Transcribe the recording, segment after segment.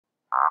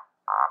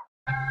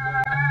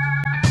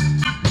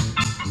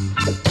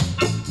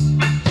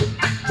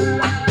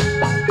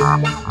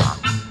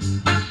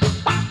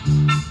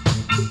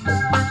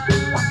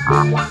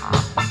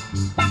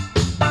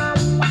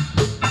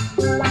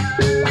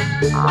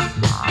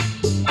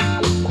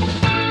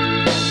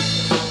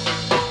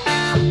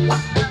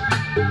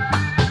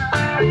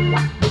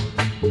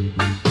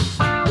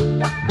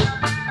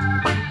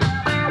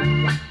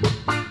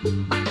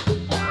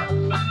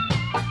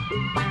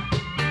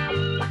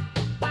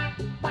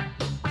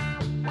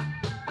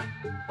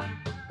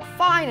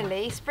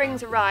Finally,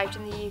 spring's arrived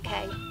in the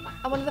UK,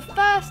 and one of the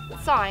first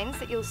signs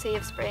that you'll see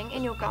of spring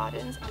in your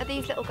gardens are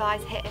these little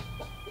guys here.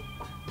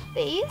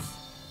 These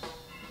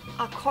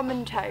are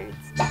common toads.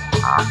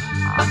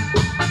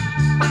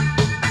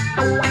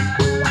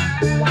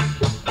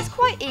 It's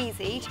quite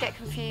easy to get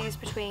confused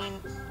between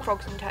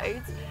frogs and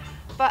toads,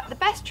 but the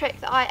best trick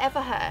that I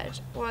ever heard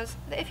was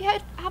that if you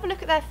have a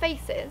look at their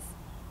faces,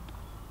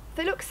 if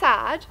they look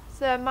sad, so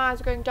their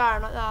mouths are going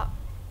down like that,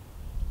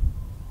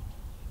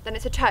 then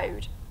it's a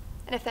toad.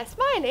 And if they're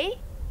smiley,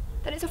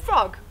 then it's a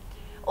frog.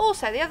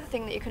 Also, the other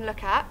thing that you can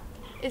look at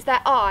is their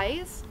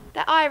eyes.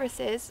 Their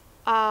irises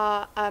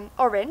are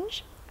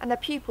orange and their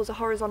pupils are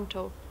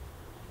horizontal.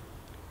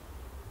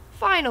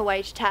 Final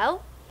way to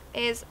tell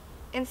is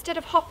instead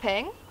of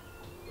hopping,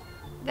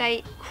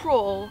 they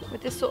crawl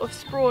with this sort of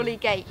sprawly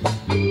gait.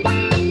 You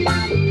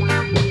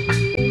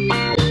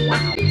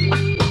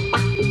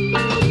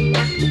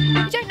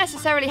don't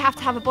necessarily have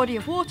to have a body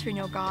of water in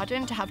your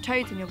garden to have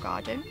toads in your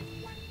garden.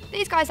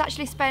 These guys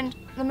actually spend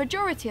the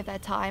majority of their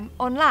time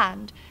on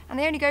land, and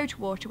they only go to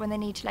water when they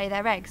need to lay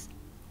their eggs.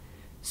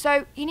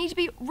 So you need to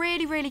be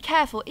really, really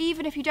careful,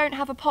 even if you don't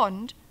have a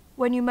pond,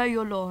 when you mow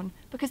your lawn,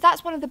 because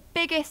that's one of the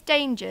biggest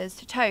dangers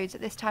to toads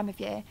at this time of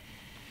year.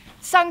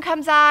 Sun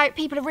comes out,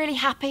 people are really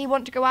happy,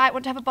 want to go out,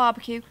 want to have a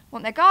barbecue,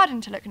 want their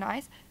garden to look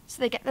nice, so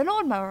they get the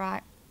lawnmower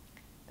out.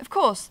 Of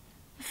course,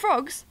 the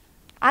frogs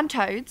and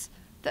toads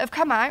that have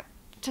come out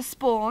to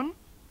spawn,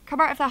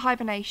 come out of their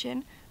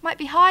hibernation, might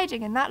be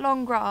hiding in that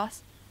long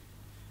grass,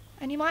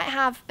 and you might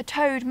have a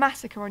toad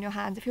massacre on your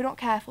hands if you're not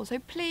careful. So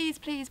please,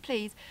 please,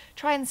 please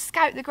try and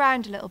scout the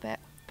ground a little bit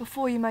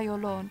before you mow your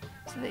lawn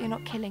so that you're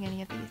not killing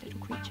any of these little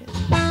creatures.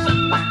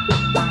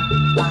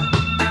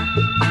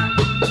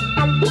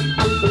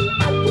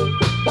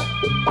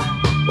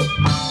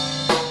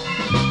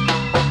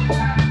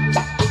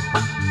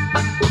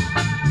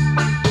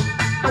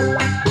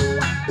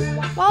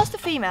 Whilst the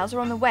females are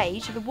on the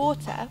way to the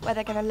water where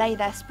they're going to lay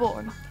their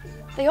spawn,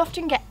 they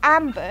often get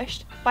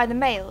ambushed by the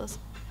males,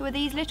 who are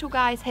these little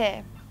guys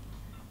here.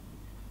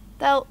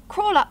 They'll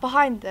crawl up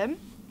behind them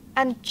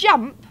and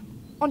jump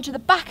onto the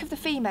back of the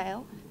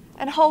female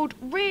and hold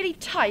really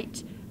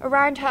tight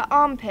around her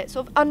armpits,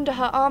 sort of under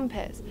her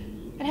armpits.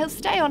 And he'll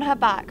stay on her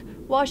back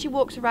while she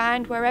walks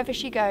around wherever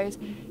she goes.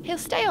 He'll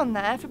stay on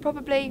there for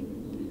probably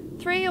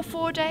 3 or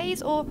 4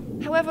 days, or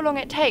however long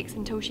it takes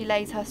until she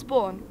lays her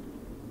spawn.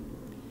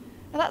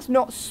 Now that's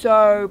not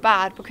so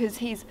bad because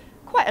he's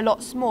quite a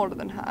lot smaller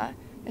than her,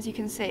 as you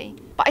can see.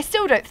 But I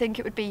still don't think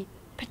it would be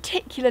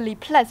particularly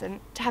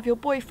pleasant to have your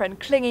boyfriend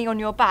clinging on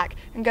your back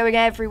and going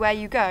everywhere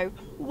you go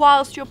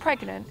whilst you're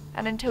pregnant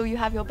and until you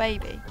have your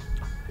baby.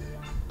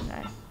 No,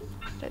 I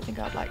don't think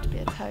I'd like to be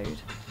a toad.